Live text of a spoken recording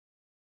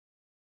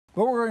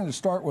But we're going to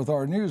start with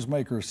our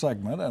Newsmaker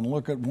segment and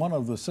look at one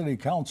of the city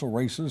council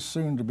races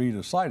soon to be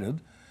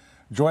decided.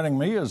 Joining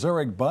me is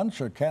Eric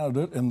Bunch, a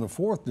candidate in the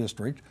 4th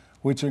District,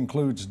 which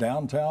includes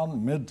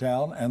downtown,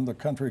 midtown, and the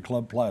Country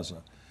Club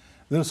Plaza.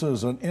 This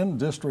is an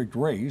in-district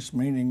race,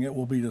 meaning it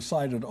will be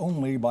decided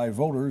only by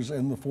voters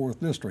in the 4th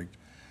District.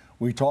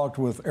 We talked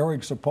with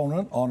Eric's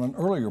opponent on an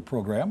earlier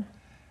program.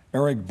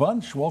 Eric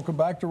Bunch, welcome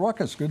back to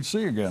Ruckus. Good to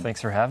see you again.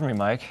 Thanks for having me,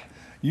 Mike.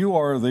 You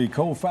are the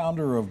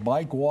co-founder of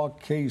Bike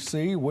Walk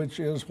KC, which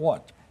is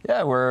what?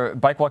 Yeah,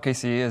 Bike Walk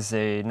KC is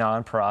a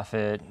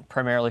nonprofit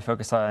primarily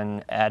focused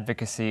on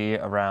advocacy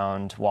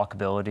around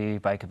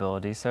walkability,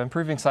 bikeability. So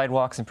improving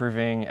sidewalks,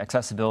 improving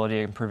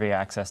accessibility, improving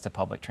access to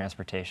public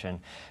transportation.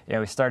 You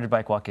know, we started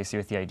Bike Walk KC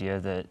with the idea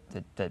that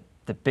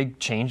the big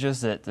changes,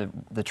 that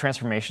the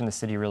transformation the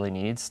city really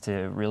needs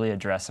to really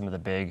address some of the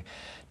big,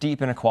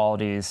 deep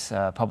inequalities,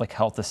 public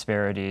health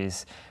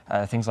disparities,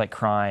 things like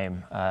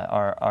crime,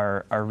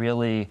 are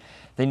really,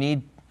 they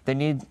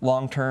need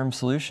long-term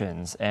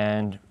solutions,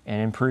 and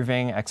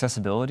improving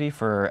accessibility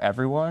for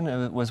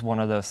everyone was one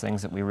of those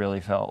things that we really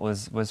felt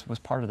was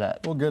part of that.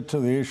 We'll get to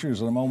the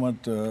issues in a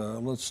moment.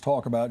 Let's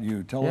talk about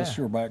you. Tell us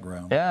your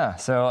background. Yeah,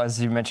 so as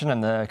you mentioned,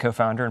 I'm the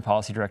co-founder and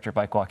policy director of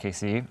Bike Walk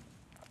KC.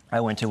 I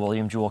went to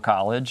William Jewell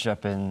College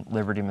up in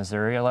Liberty,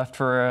 Missouri. I left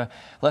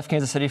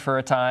Kansas City for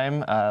a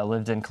time,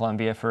 lived in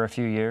Columbia for a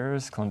few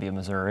years, Columbia,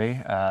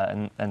 Missouri,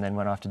 and then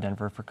went off to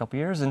Denver for a couple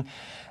years and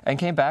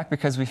came back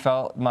because we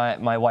felt,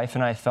 my wife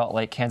and I felt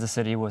like Kansas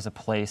City was a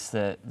place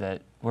where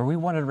we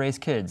wanted to raise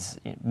kids.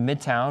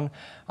 Midtown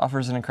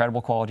offers an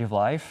incredible quality of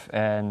life,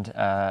 and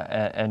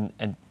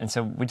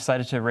so we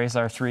decided to raise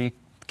our 3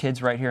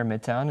 kids right here in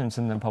Midtown and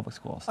send them to public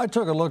schools. I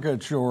took a look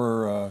at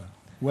your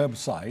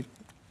website.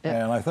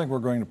 Yeah. And I think we're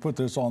going to put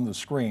this on the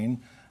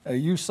screen.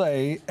 You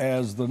say,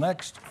 as the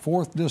next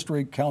 4th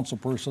District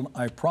councilperson,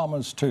 I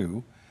promise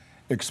to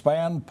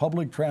expand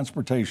public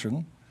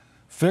transportation,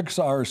 fix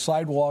our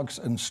sidewalks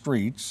and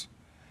streets,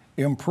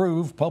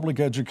 improve public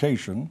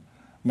education,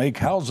 make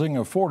housing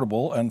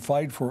affordable, and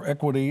fight for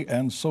equity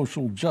and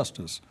social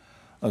justice.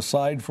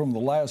 Aside from the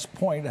last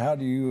point, how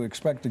do you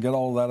expect to get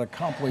all that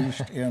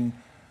accomplished in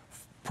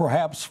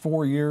perhaps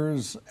 4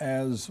 years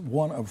as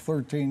one of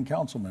 13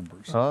 council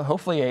members?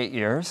 Hopefully 8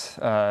 years.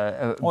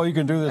 Well, you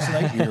can do this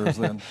in 8 years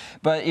then.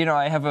 But you know,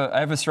 I have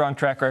a strong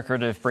track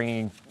record of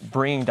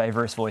bringing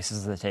diverse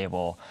voices to the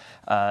table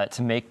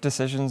to make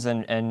decisions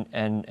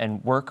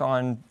and work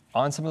on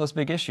some of those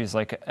big issues.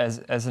 Like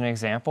as an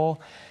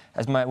example,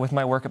 with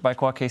my work at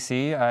Bike Walk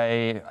KC,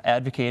 I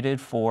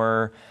advocated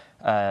for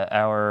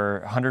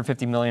our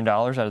 $150 million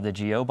out of the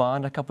GO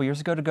bond a couple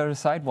years ago to go to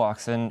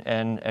sidewalks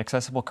and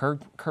accessible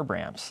curb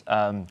ramps.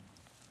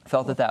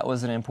 Felt that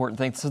was an important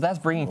thing. So that's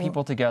bringing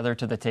people together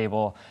to the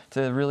table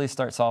to really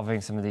start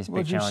solving some of these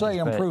big challenges. Would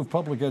you say improve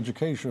public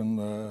education?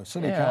 The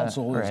city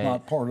council is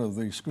not part of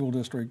the school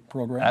district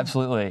program?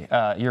 Absolutely.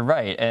 You're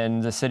right.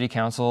 And the city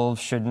council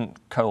shouldn't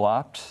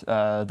co-opt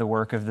the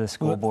work of the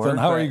school board. Then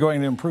how are you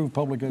going to improve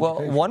public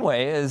education? Well, one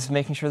way is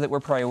making sure that we're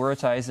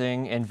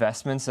prioritizing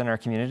investments in our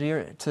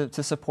community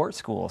to support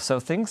schools. So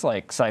things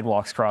like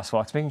sidewalks,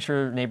 crosswalks, making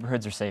sure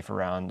neighborhoods are safe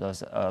around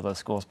those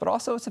schools. But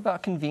also it's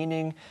about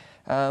convening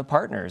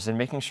partners and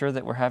making sure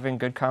that we're having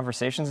good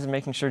conversations and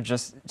making sure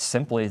just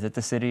simply that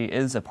the city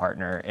is a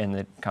partner in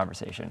the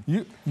conversation.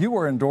 You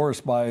were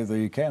endorsed by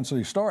the Kansas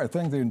City Star. I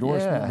think the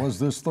endorsement was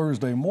this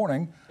Thursday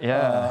morning.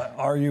 Yeah.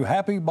 Are you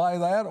happy by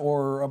that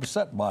or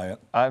upset by it?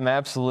 I'm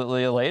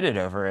absolutely elated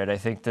over it. I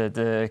think that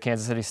the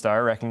Kansas City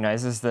Star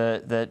recognizes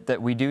that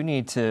we do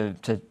need to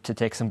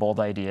take some bold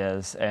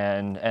ideas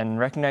and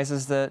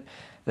recognizes that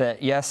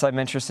yes, I'm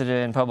interested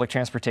in public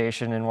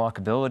transportation and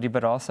walkability,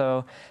 but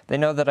also they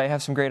know that I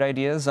have some great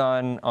ideas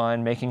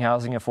on making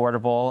housing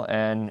affordable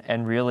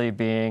and really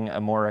being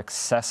a more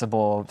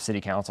accessible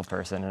city council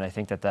person. And I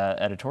think that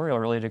editorial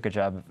really did a good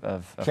job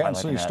of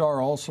Kansas City highlighting that.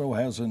 Star also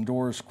has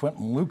endorsed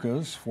Quentin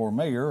Lucas for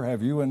mayor.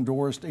 Have you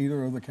endorsed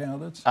either of the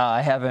candidates?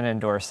 I haven't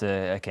endorsed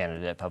a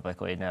candidate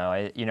publicly, no.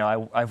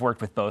 I've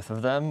worked with both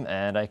of them,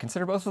 and I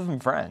consider both of them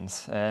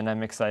friends. And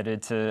I'm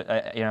excited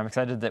I'm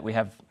excited that we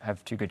have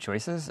 2 good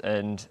choices,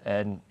 and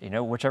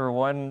whichever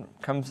one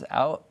comes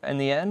out in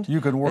the end, you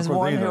can work is with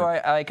one either. who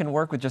I can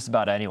work with just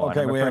about anyone.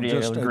 Okay, we have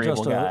just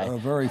guy. a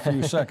very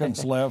few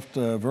seconds left.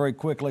 Very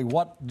quickly,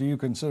 what do you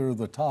consider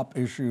the top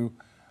issue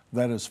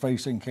that is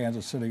facing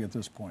Kansas City at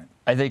this point?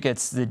 I think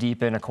it's the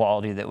deep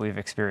inequality that we've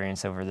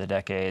experienced over the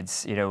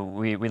decades. You know,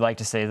 we like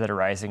to say that a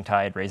rising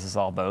tide raises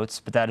all boats,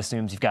 but that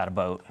assumes you've got a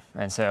boat.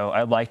 And so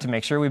I'd like to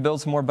make sure we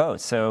build some more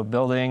boats. So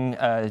building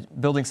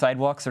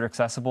sidewalks that are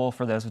accessible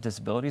for those with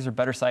disabilities or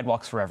better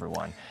sidewalks for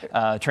everyone.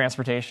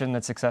 Transportation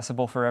that's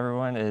accessible for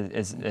everyone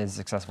is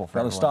accessible for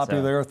everyone. Got to stop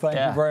you there. Thank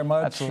you very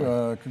much.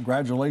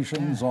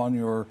 Congratulations on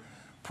your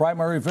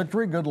primary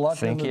victory. Good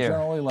luck in the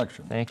general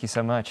election. Thank you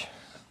so much.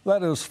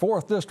 That is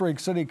 4th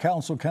District City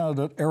Council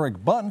candidate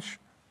Eric Bunch.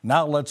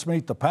 Now let's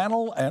meet the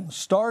panel and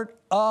start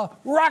a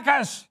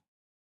ruckus!